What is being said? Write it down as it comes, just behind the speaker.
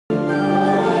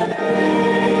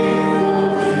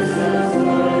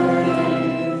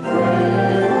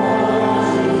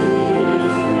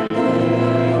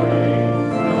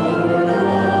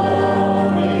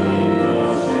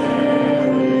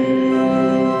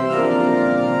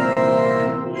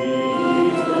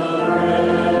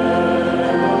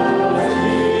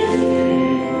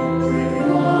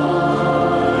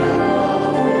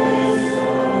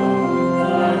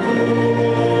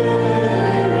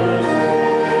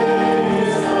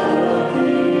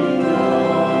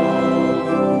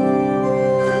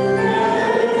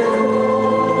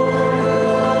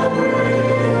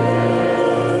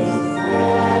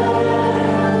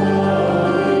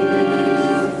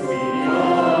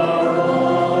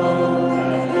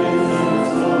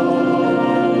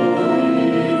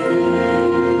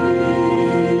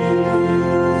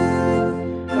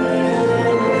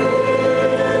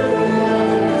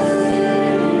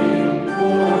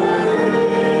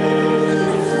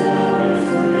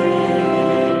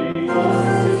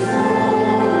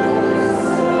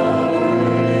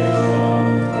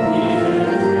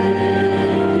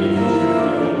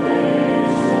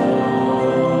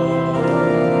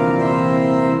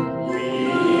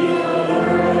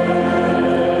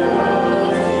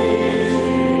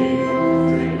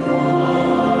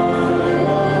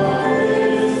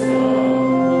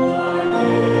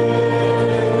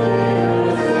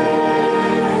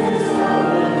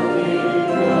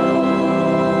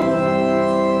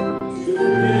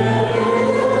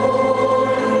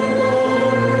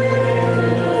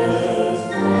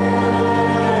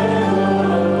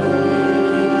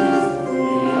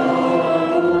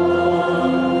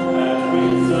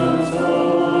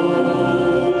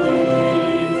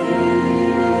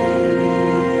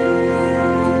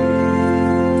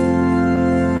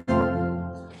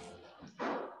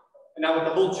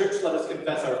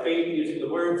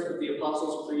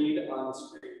on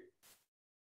screen.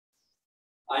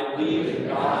 I believe in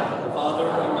God, the Father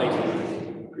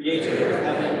Almighty, creator of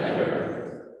heaven and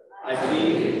earth. I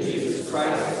believe in Jesus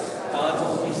Christ,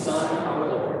 God's only Son, our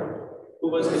Lord,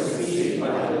 who was conceived by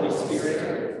the Holy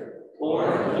Spirit,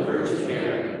 born of the Virgin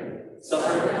Mary,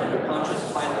 suffered under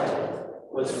Pontius Pilate,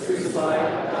 was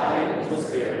crucified, died, and was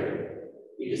buried.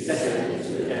 He descended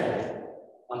into the dead.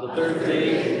 On the third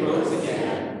day he rose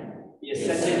again. He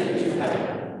ascended into heaven.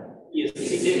 He is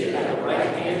seated at the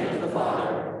right hand of the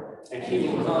Father, and he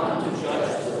will come to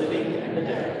judge the living and the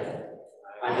dead.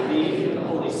 I believe in the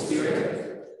Holy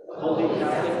Spirit, the Holy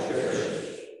Catholic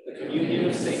Church, the communion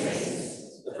of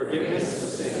saints, the forgiveness of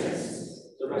sins,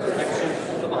 the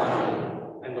resurrection of the body,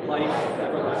 and the life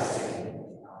everlasting.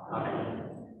 Amen.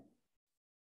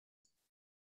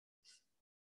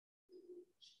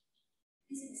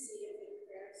 Please be seated for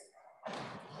prayers.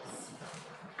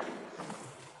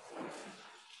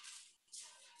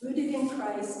 Rooted in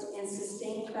Christ and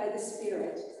sustained by the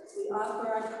Spirit, we offer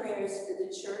our prayers for the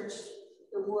Church,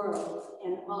 the world,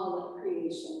 and all of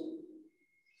creation.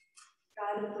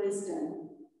 God of wisdom,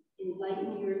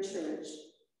 enlighten your Church.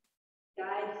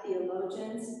 Guide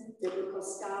theologians, biblical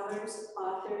scholars,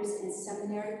 authors, and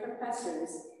seminary professors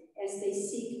as they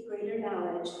seek greater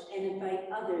knowledge and invite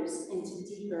others into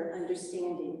deeper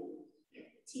understanding.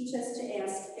 Teach us to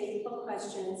ask faithful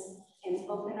questions and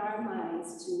open our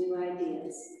minds to new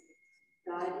ideas.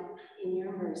 God, in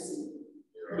your mercy,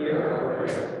 Hear our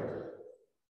prayer.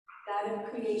 God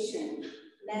of creation,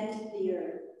 mend the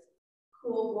earth,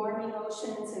 cool warming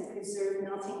oceans and preserve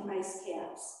melting ice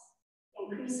caps.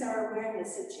 Increase our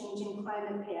awareness of changing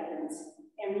climate patterns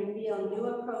and reveal new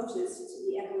approaches to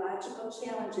the ecological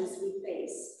challenges we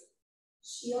face.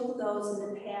 Shield those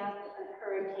in the path of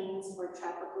hurricanes or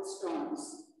tropical storms.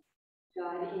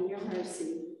 God, in your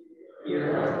mercy,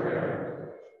 Hear our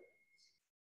prayer.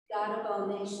 God of all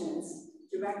nations,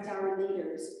 direct our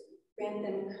leaders, grant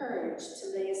them courage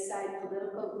to lay aside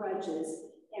political grudges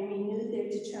and renew their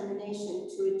determination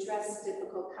to address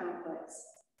difficult conflicts.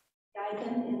 Guide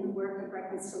them in the work of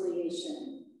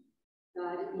reconciliation.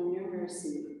 God, in your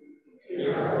mercy,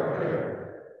 Hear our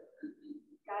prayer.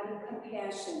 God of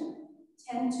compassion,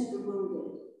 tend to the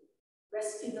wounded.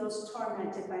 Rescue those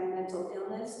tormented by mental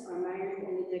illness or mired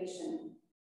in addiction.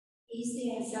 Ease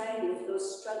the anxiety of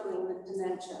those struggling with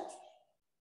dementia.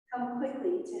 Come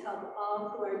quickly to help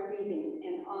all who are grieving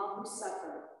and all who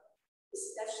suffer,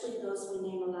 especially those we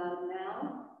name aloud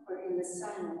now or in the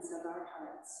silence of our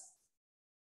hearts.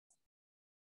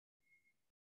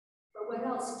 For what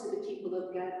else do the people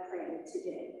of God pray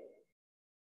today?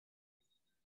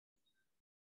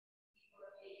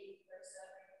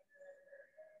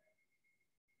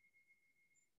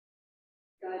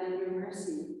 God, in your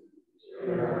mercy,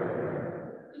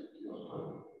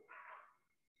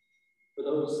 For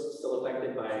those still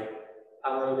affected by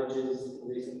power outages in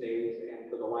recent days, and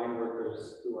for the line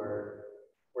workers who are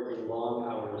working long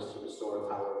hours to restore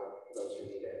power for those who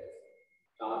need it.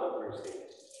 God of mercy.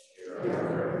 Hear our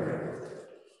prayer.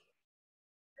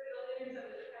 For the leaders of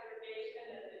the congregation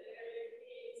and the interview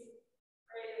teams,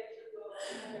 pray that you will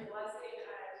send a blessing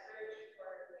on our search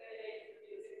for candidates for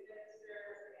music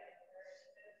ministers and nurse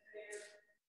administrators,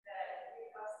 that we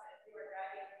trust that you are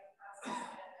guiding the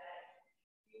process and that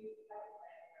you have a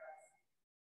plan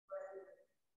for us.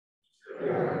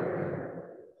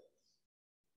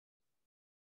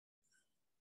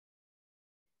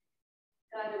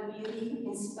 God of beauty,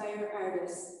 inspire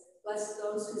artists. Bless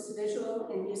those whose visual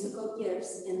and musical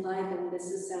gifts enliven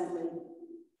this assembly.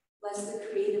 Bless the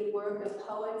creative work of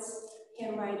poets,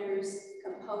 hymn writers,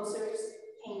 composers,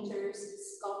 painters,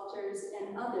 sculptors,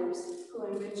 and others who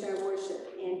enrich our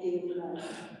worship and daily life.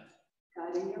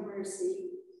 God, in your mercy,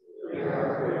 Hear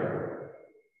our prayer.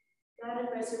 God of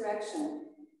resurrection,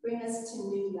 bring us to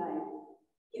new life.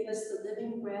 Give us the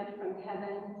living bread from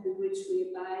heaven through which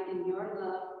we abide in your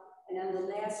love, and on the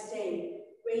last day,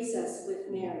 raise us with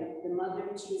Mary, the mother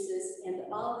of Jesus, and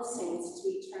all the saints to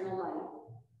eternal life.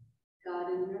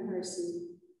 God, in your mercy,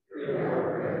 Hear our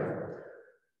prayer.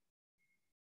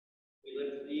 We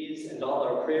lift these and all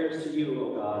our prayers to you,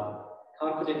 O God,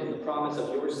 confident in the promise of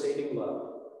your saving love,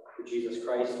 through Jesus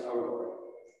Christ our Lord.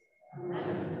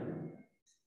 Amen.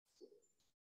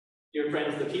 Dear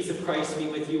friends, the peace of Christ be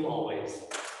with you always.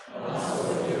 And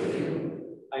also with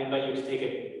you. I invite you to take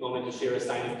a moment to share a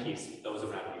sign of peace with those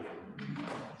around you.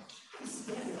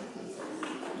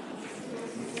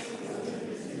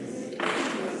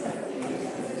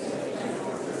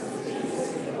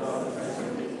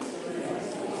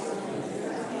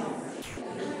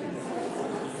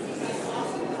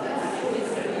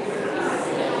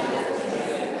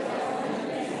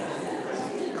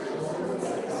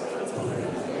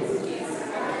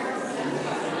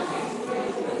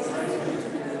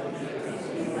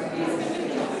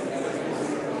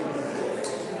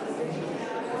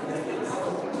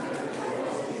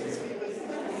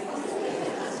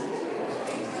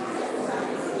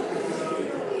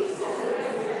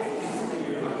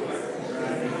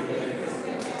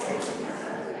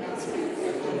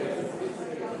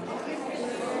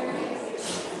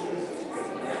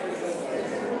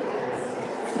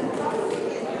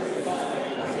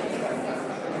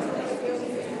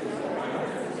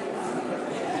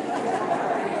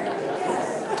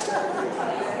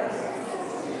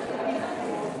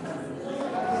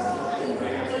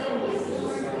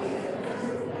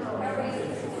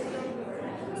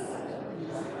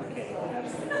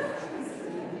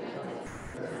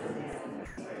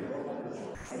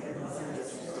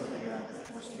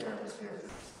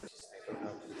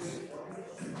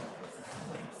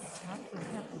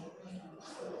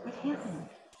 Canton,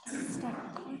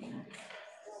 stack carbon.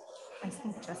 I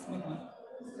think just one,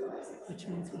 which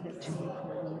means we have 2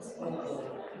 recordings.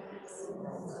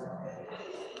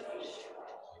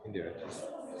 You can do it. Just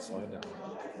slow it down.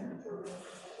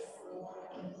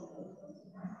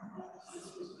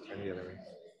 Turn the other way.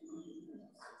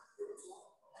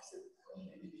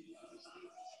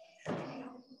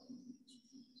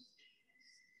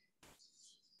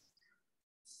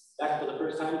 Back for the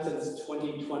first time since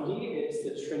 2020, it's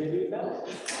the Trinity Bell.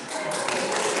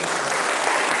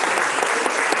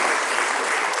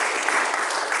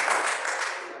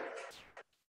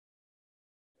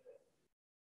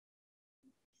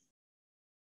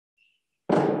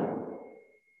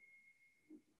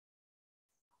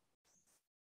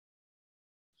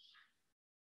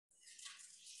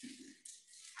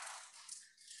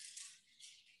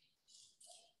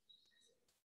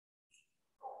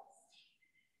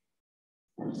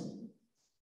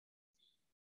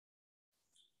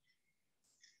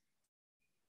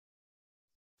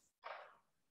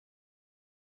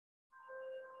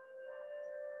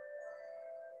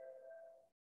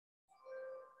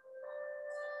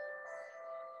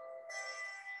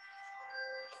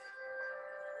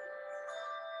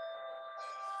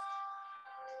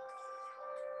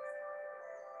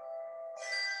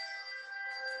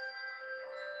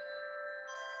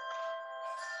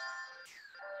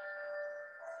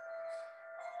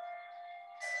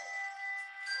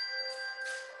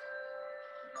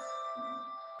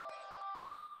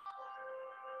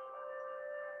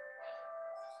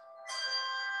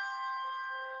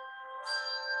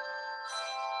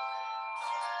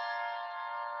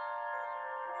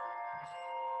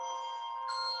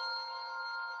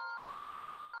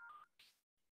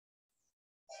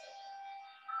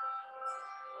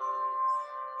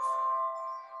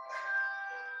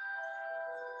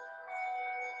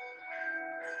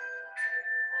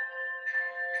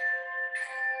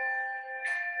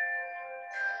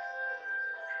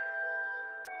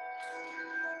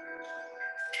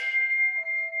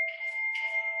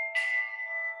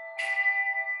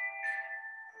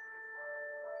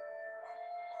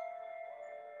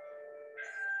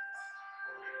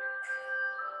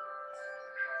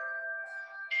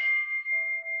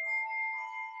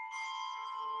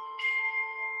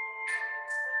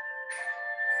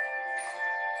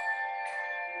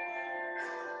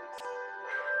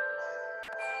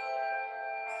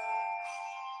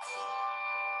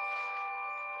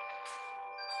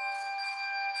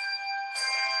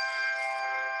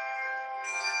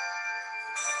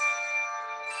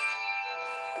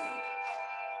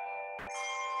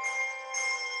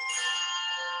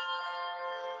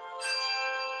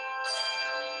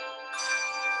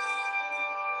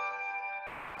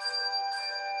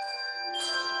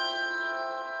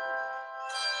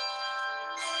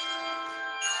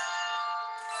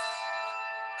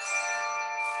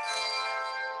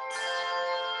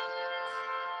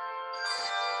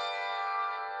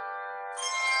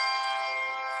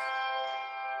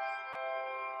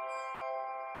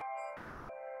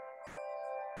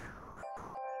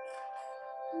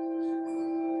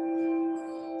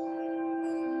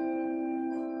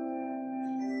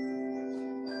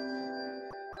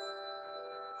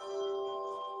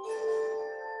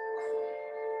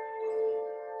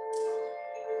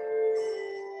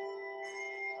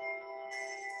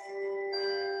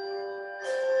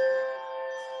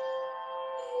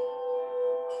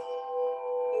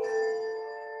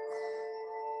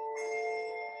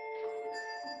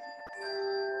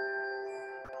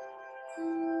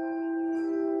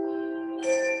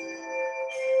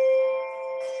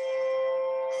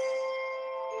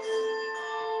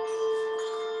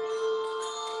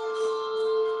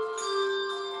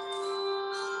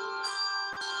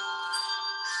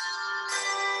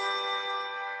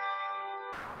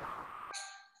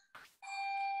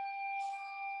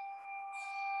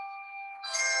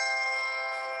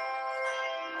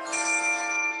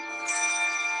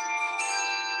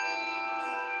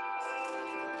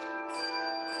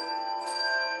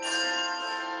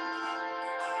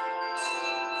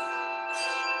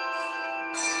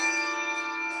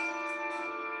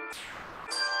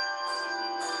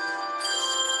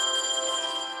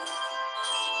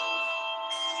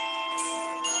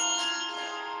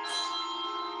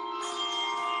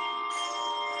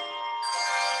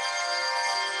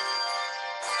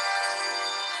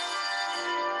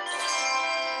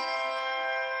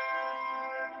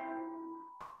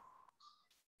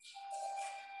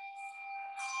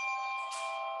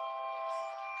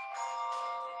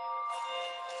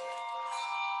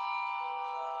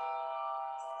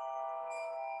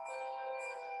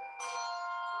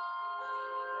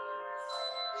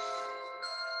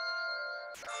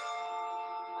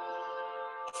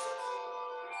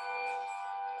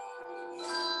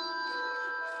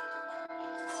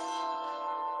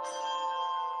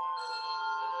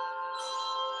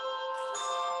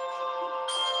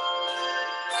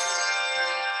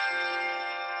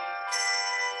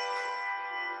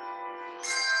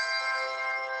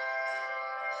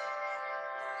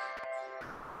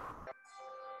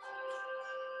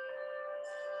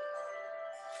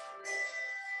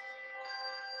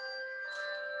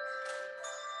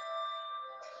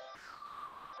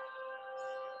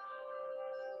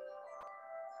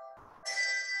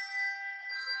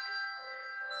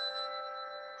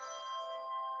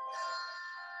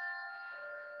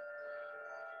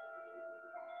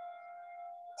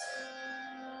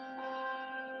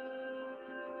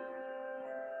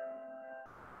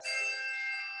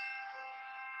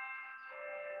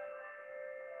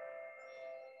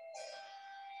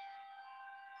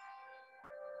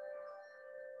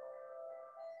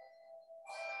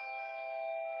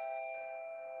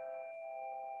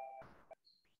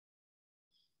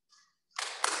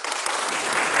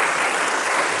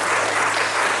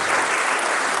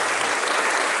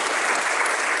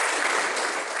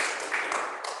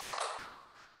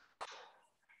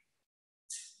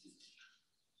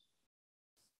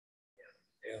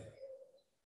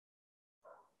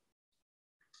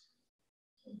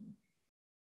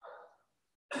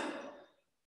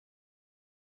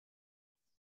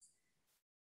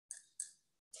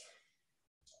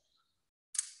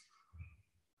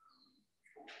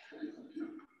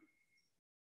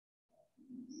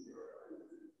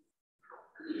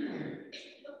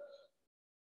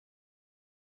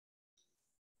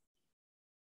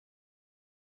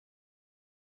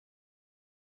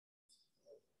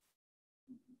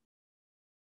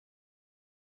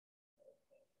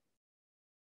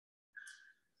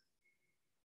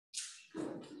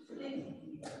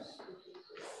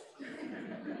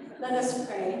 Let us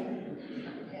pray.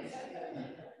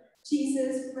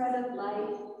 Jesus, bread of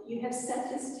life, you have set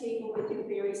this table with your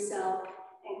very self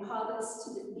and called us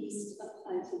to the feast of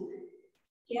plenty.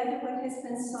 Gather what has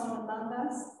been sown among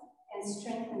us and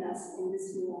strengthen us in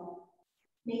this meal.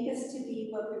 Make us to be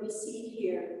what we receive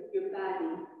here, your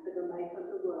body for the life of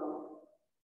the world.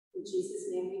 In Jesus'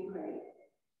 name we pray.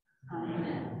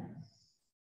 Amen.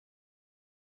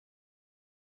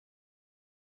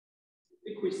 I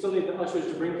think we still need the ushers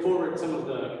to bring forward some of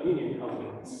the communion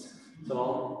elements. So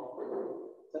I'll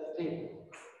set the table.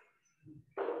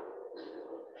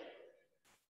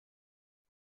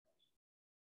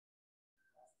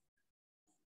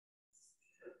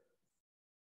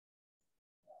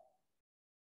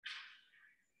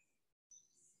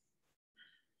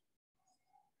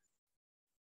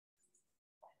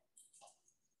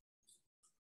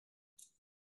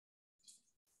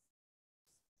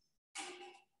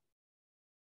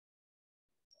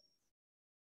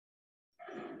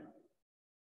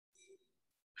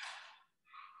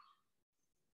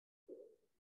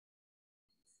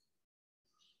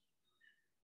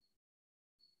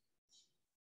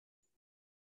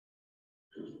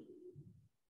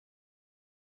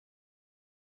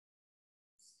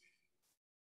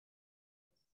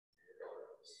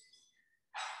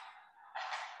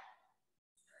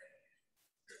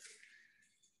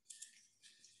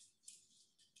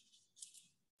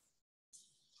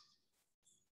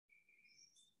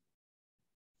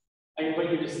 I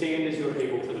invite you to stand as you are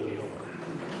able for the meal.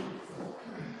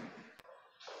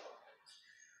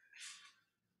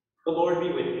 The Lord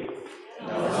be with you.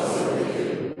 And also with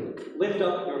you. Lift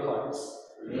up your hearts.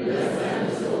 We lift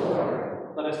them to the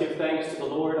Lord. Let us give thanks to the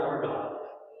Lord our God.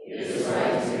 It is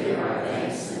right to give our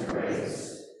thanks and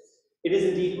praise. It is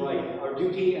indeed right, our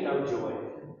duty and our joy,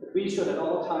 that we should at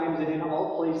all times and in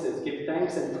all places give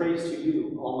thanks and praise to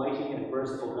you, Almighty and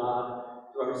merciful God,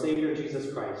 through our Savior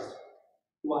Jesus Christ,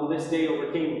 who on this day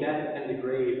overcame death and the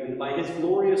grave, and by his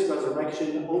glorious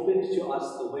resurrection opened to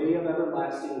us the way of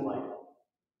everlasting life.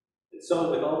 And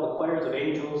so, with all the choirs of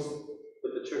angels,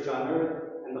 with the church on earth,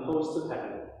 and the hosts of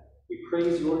heaven, we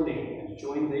praise your name and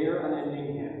join their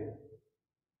unending hymn.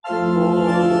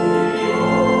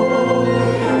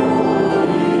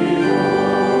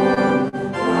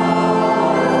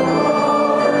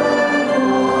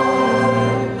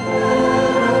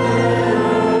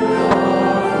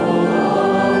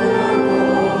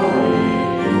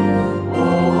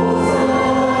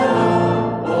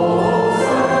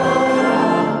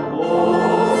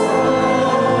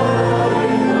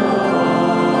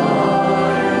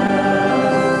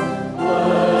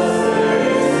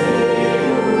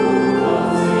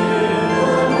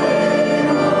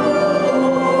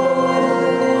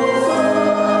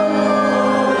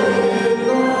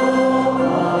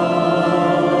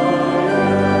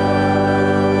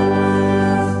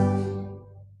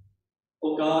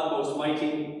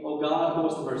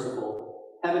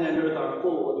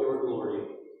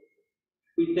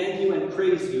 We thank you and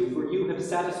praise you, for you have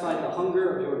satisfied the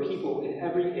hunger of your people in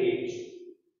every age.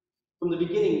 From the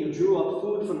beginning you drew up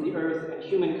food from the earth and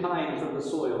humankind from the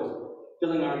soil,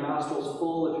 filling our nostrils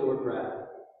full of your breath.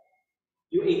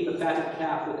 You ate the fatted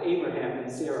calf with Abraham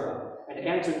and Sarah, and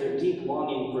answered their deep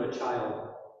longing for a child.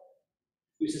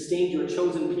 You sustained your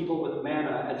chosen people with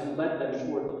manna as you led them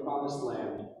toward the promised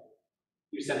land.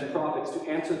 You sent prophets to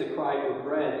answer the cry for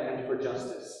bread and for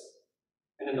justice.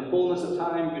 And in the fullness of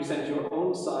time, you sent your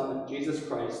own Son, Jesus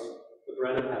Christ, the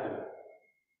bread of heaven,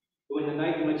 who in the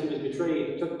night in which he was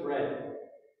betrayed took bread,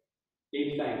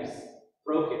 gave thanks,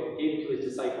 broke it, gave it to his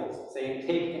disciples, saying,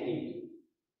 "Take and eat.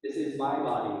 This is my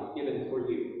body given for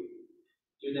you.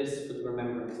 Do this for the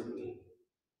remembrance of me."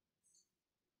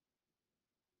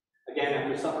 Again,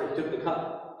 after supper, he took the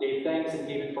cup, gave thanks, and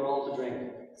gave it for all to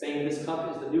drink, saying, "This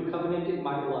cup is the new covenant in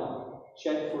my blood,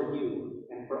 shed for you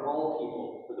and for all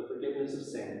people for the forgiveness of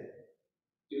sin.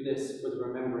 Do this for the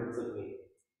remembrance of me."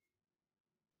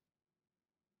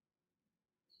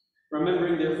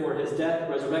 Remembering, therefore, his death,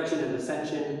 resurrection, and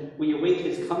ascension, we await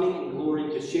his coming in glory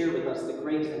to share with us the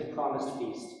great and promised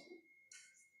feast.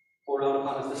 Pour out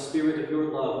upon us the spirit of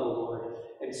your love, O Lord,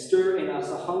 and stir in us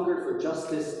a hunger for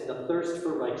justice and a thirst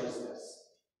for righteousness.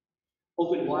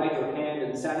 Open wide your hand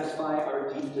and satisfy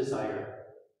our deep desire.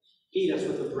 Feed us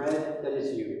with the bread that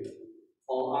is you.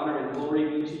 All honor and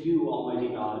glory be to you, Almighty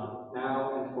God,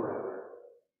 now and forever.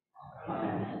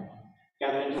 Amen.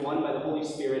 Gathered into one by the Holy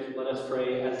Spirit, let us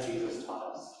pray as Jesus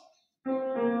taught us.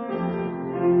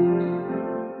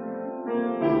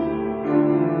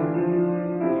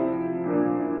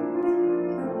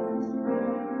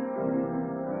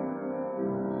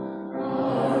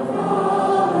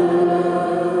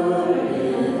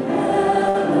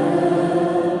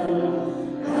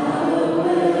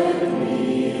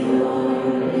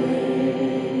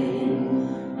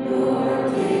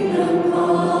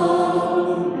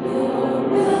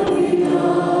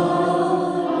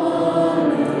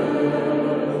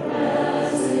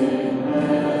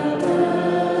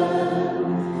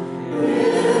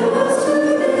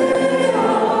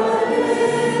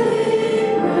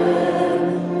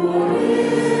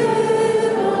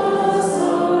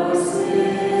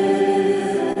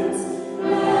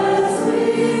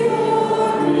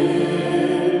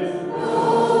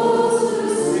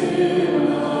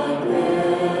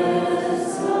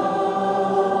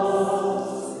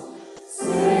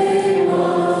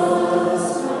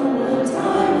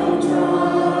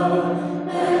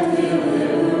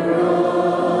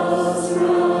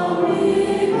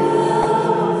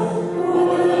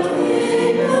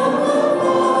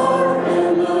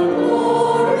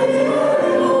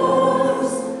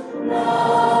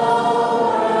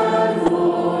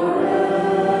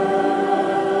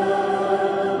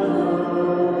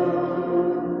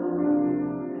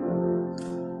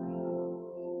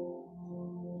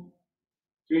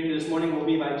 Reading this morning will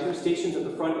be by two stations at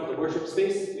the front of the worship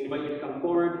space. We invite you to come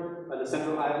forward by the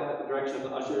central aisle at the direction of the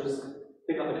ushers.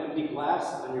 Pick up an empty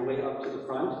glass on your way up to the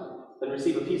front. Then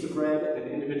receive a piece of bread and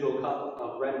an individual cup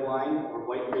of red wine or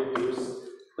white grape juice.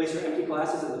 Place your empty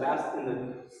glasses in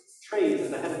the trays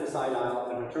at the head of the side aisle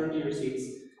and return to your seats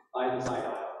by the side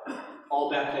aisle.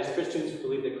 All baptized Christians who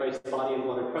believe that Christ's body and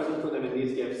blood are present for them in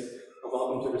these gifts are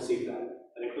welcome to receive them.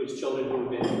 That includes children who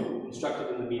have been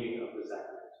instructed in the meaning of the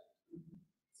sacrament.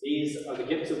 These are the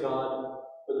gifts of God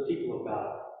for the people of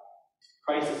God.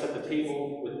 Christ has set the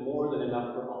table with more than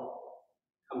enough for all.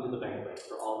 Come to the banquet,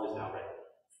 for all is now ready.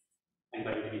 I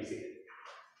invite you to be seated.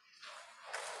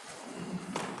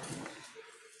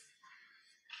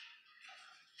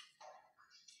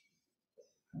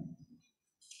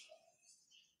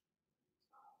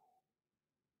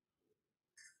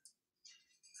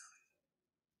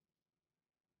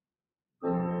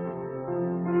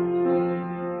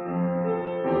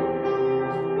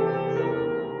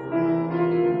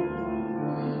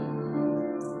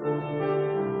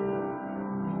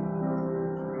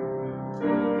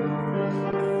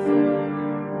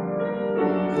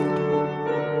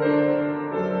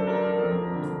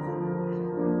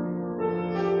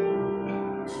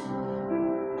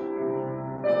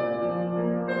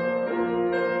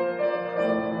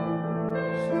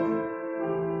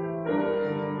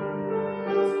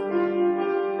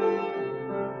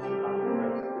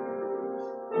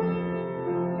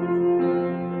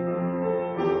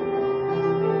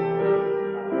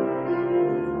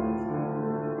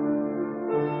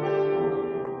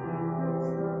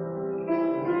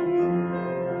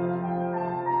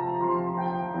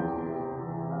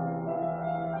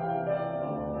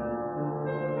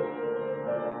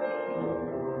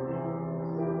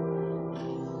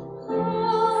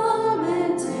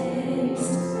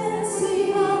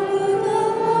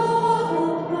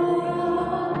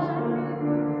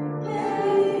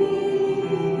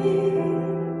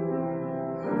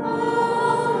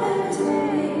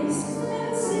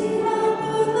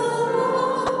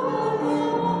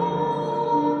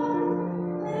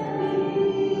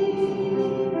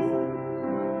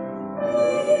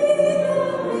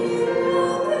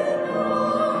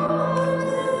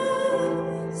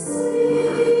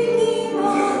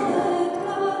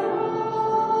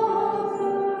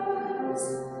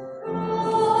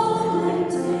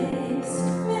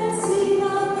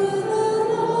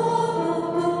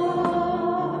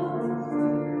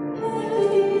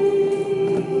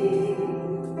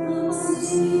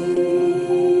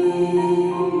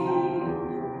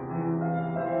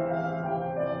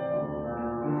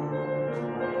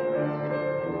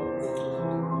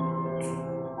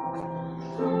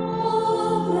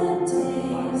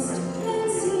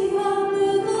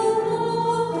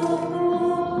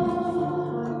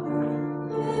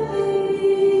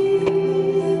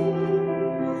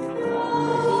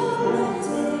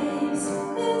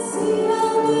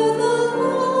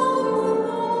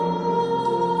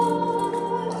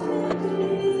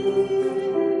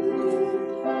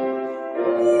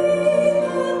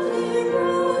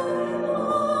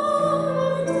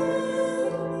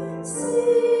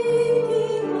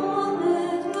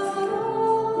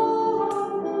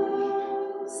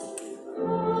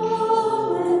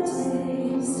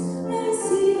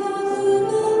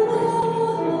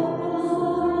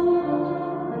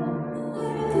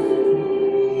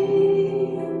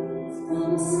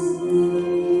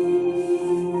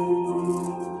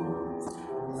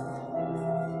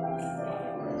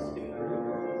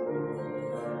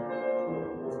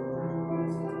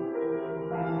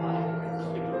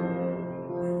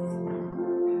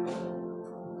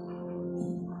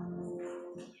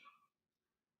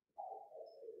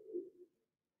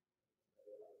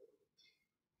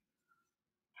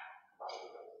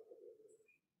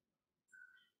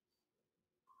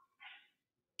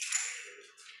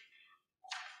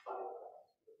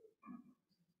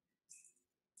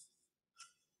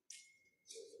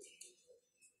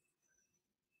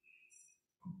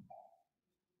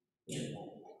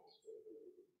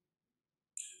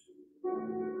 Let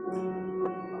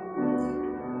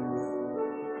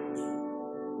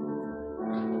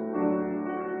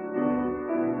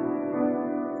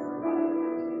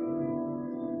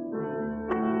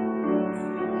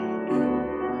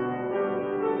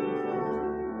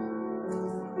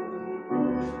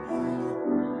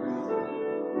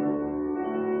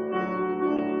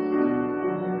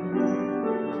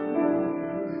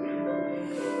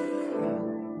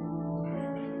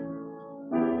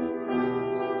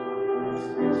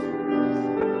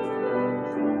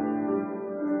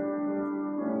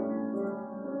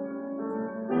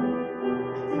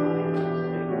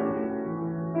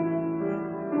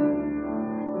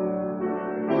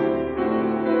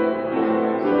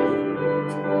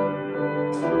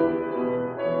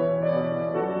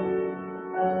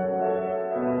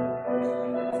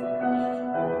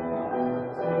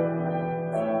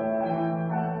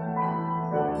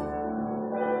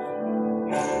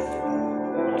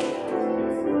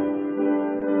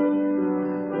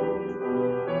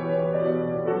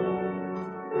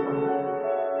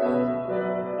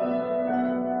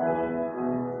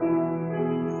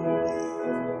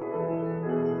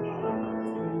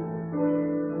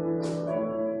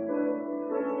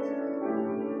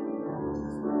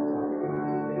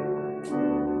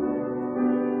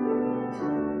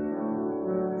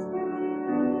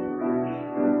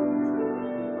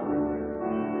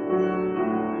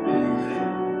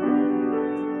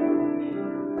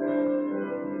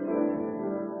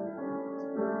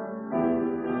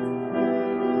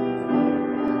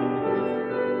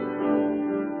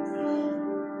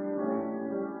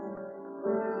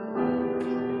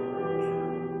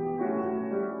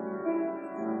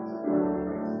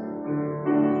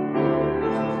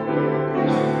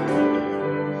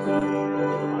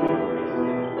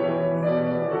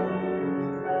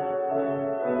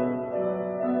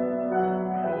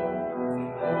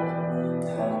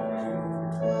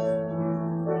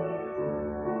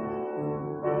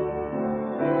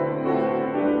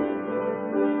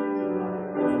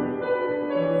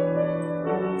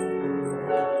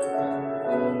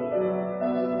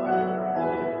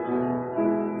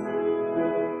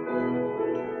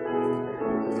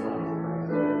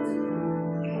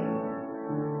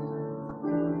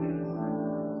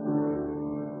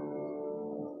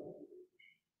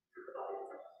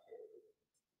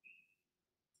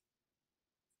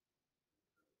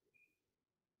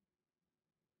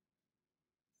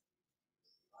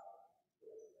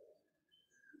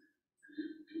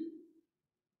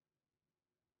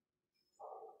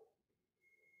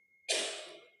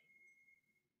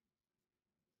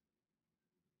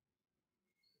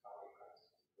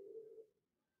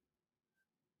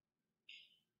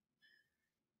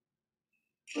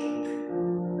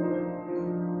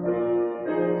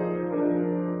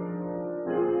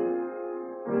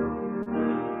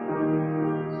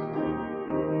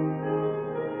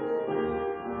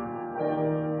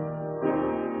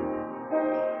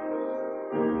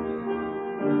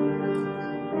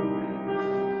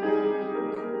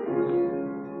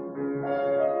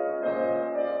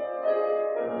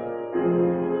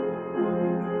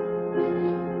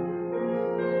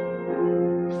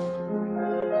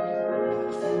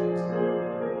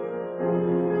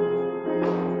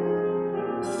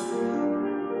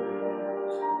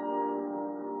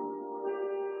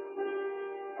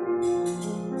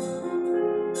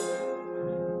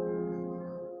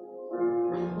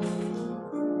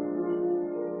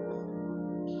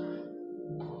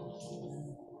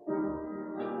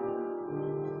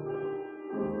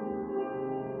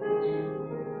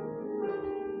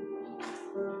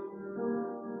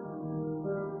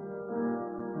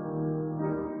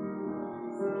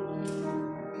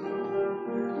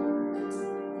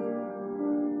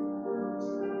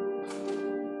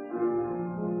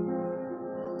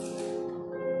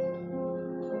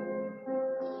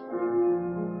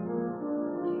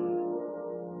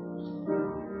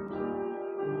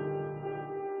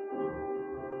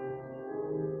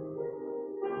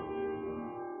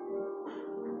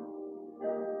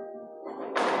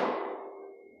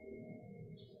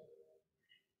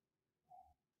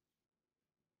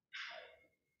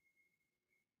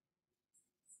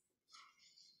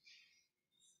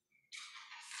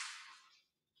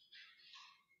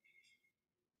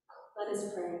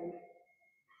us pray.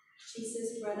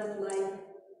 Jesus, bread of life,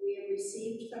 we have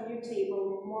received from your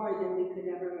table more than we could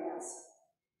ever ask.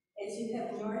 As you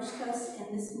have nourished us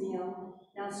in this meal,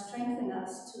 now strengthen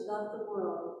us to love the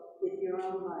world with your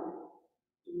own life.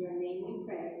 In your name we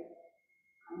pray.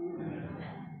 Amen.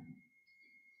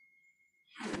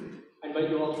 I invite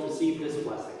you all to receive this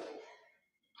blessing.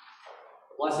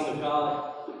 The blessing of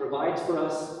God, provides for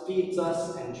us, feeds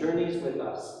us, and journeys with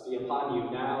us, be upon you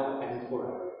now and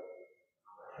forever.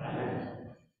 Amen.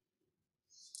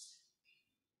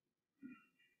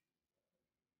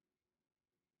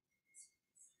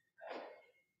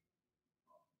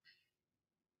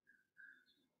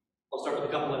 I'll start with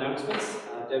a couple announcements.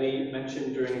 Debbie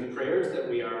mentioned during the prayers that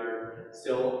we are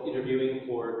still interviewing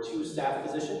for 2 staff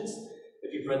positions.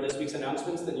 If you've read this week's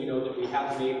announcements, then you know that we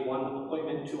have made one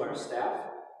appointment to our staff.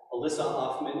 Alyssa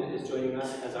Hoffman is joining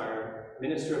us as our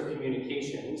Minister of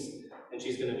Communications, and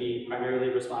she's going to be primarily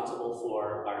responsible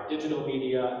for our digital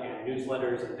media and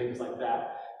newsletters and things like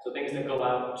that. So things that go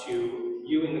out to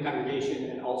you in the congregation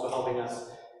and also helping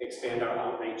us expand our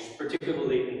outreach,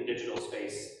 particularly in the digital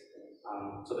space,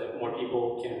 so that more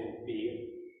people can be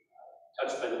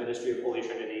touched by the ministry of Holy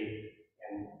Trinity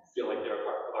and feel like they're a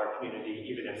part of our community,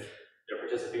 even if they're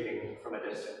participating from a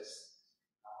distance.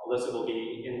 Alyssa will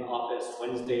be in the office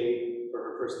Wednesday for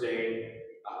her first day,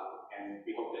 and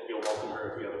we hope that you'll welcome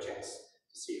her if you have a chance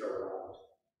to see her around.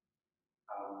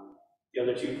 The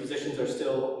other 2 positions are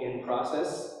still in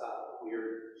process.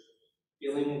 We're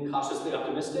feeling cautiously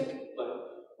optimistic, but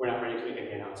we're not ready to make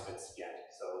any announcements yet.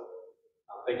 So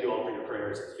thank you all for your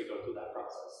prayers as we go through that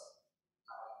process.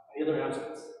 Any other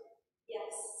announcements?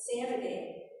 Yes,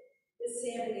 this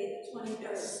Saturday, the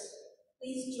 21st.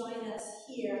 Please join us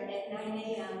here at 9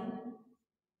 a.m.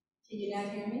 Can you not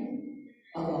hear me?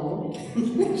 Hello?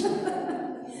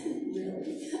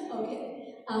 Really? Okay.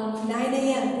 9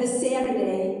 a.m. this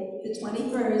Saturday, the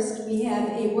 21st, we have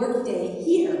a work day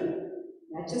here.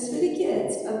 Not just for the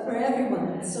kids, but for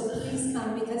everyone. So please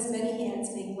come, because many hands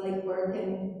make light work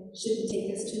and shouldn't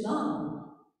take us too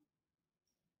long.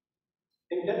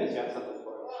 I think Debbie's got something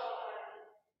for us.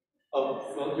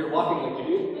 Oh, well, you're walking like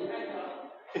you do.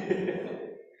 I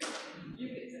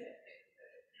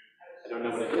don't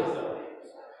know what it is, though.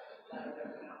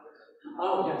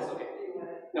 Oh, yes, okay.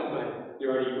 No, go ahead.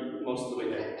 You're already most of the way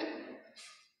there.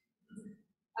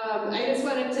 I just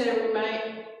wanted to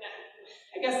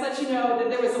let you know that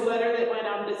there was a letter that went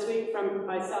out this week from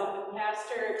myself and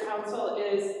Pastor. Council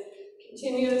is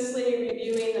continuously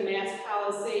reviewing the mask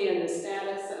policy and the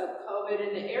status of COVID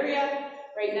in the area.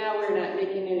 Right now, we're not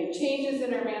making any changes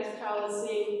in our mask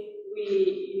policy.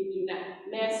 You do not,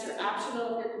 masks are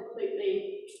optional if you're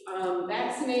completely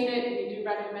vaccinated. We do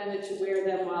recommend that you wear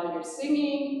them while you're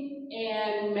singing,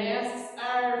 and masks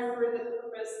are for the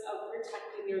purpose of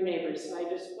protecting your neighbors. So I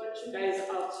just want you guys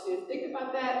all to think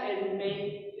about that and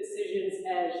make decisions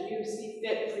as you see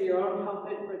fit for your own health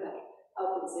and for the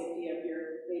health and safety of your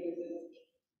neighbors and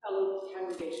fellow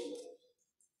congregations.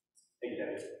 Thank you,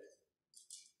 Debbie.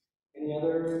 Any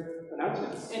other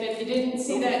announcements? And if you didn't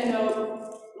see that note,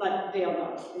 let Dale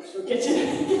know. She'll get you there.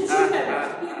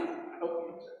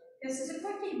 This is a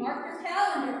quickie. Mark your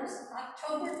calendars.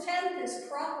 October 10th is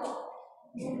Crop Walk.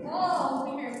 You'll all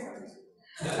be hearing from us.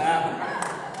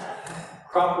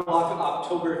 Crop Walk,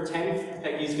 October 10th.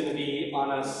 Peggy's going to be on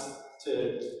us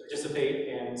to participate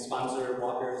and sponsor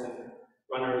walkers and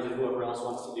runners and whoever else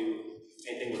wants to do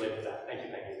anything related to that. Thank you,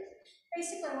 Peggy.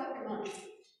 Basically, I want your money.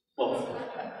 Well,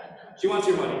 she wants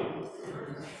your money.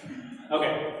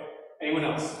 Okay. Anyone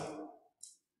else?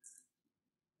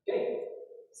 Okay.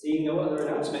 Seeing no other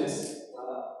announcements,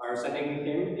 our sending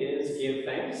hymn is Give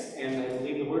Thanks, and I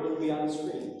believe the words will be on the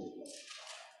screen.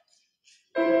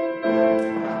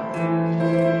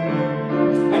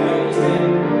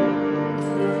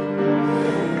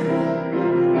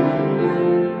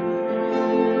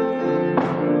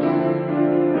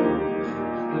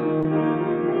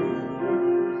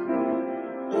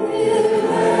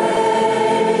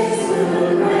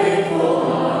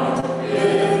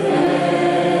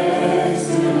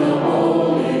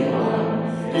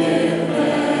 Give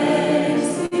thanks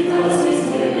because he's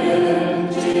given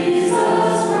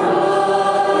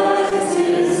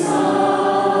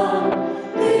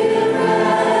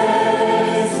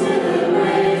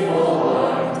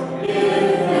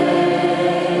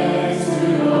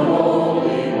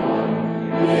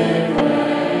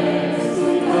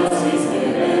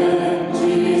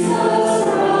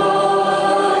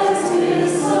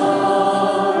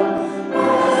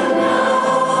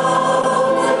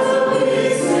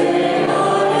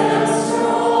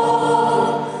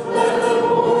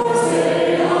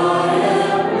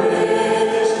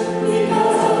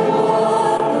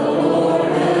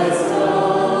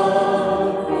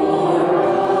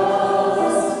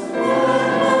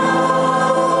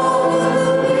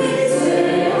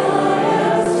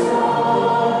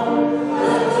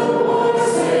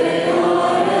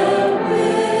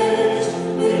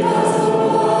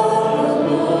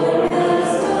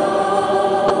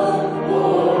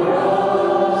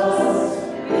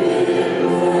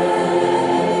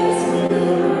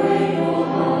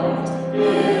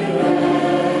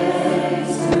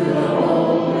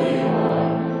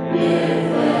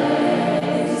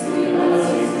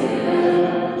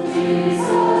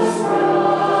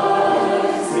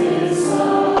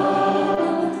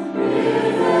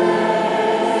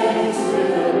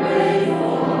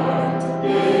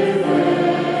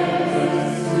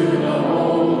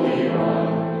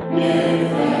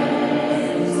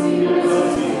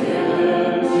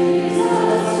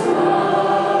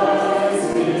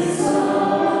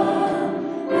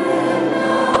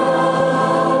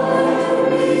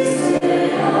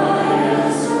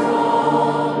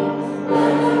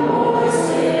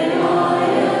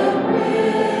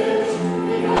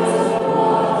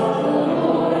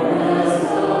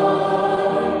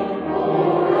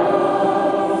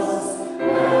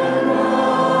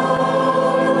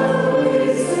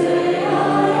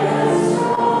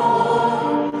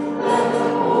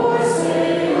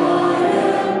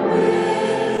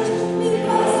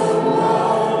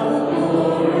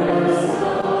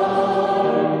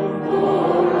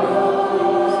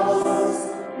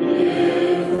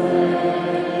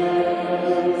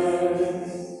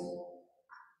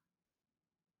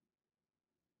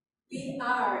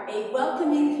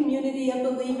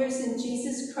believers in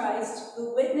Jesus Christ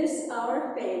who witness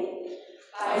our faith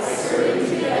by serving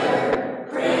together,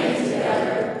 praying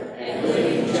together, and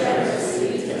living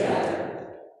generously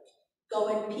together. Go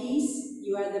in peace.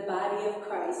 You are the body of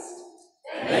Christ.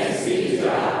 Thanks be to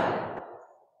God.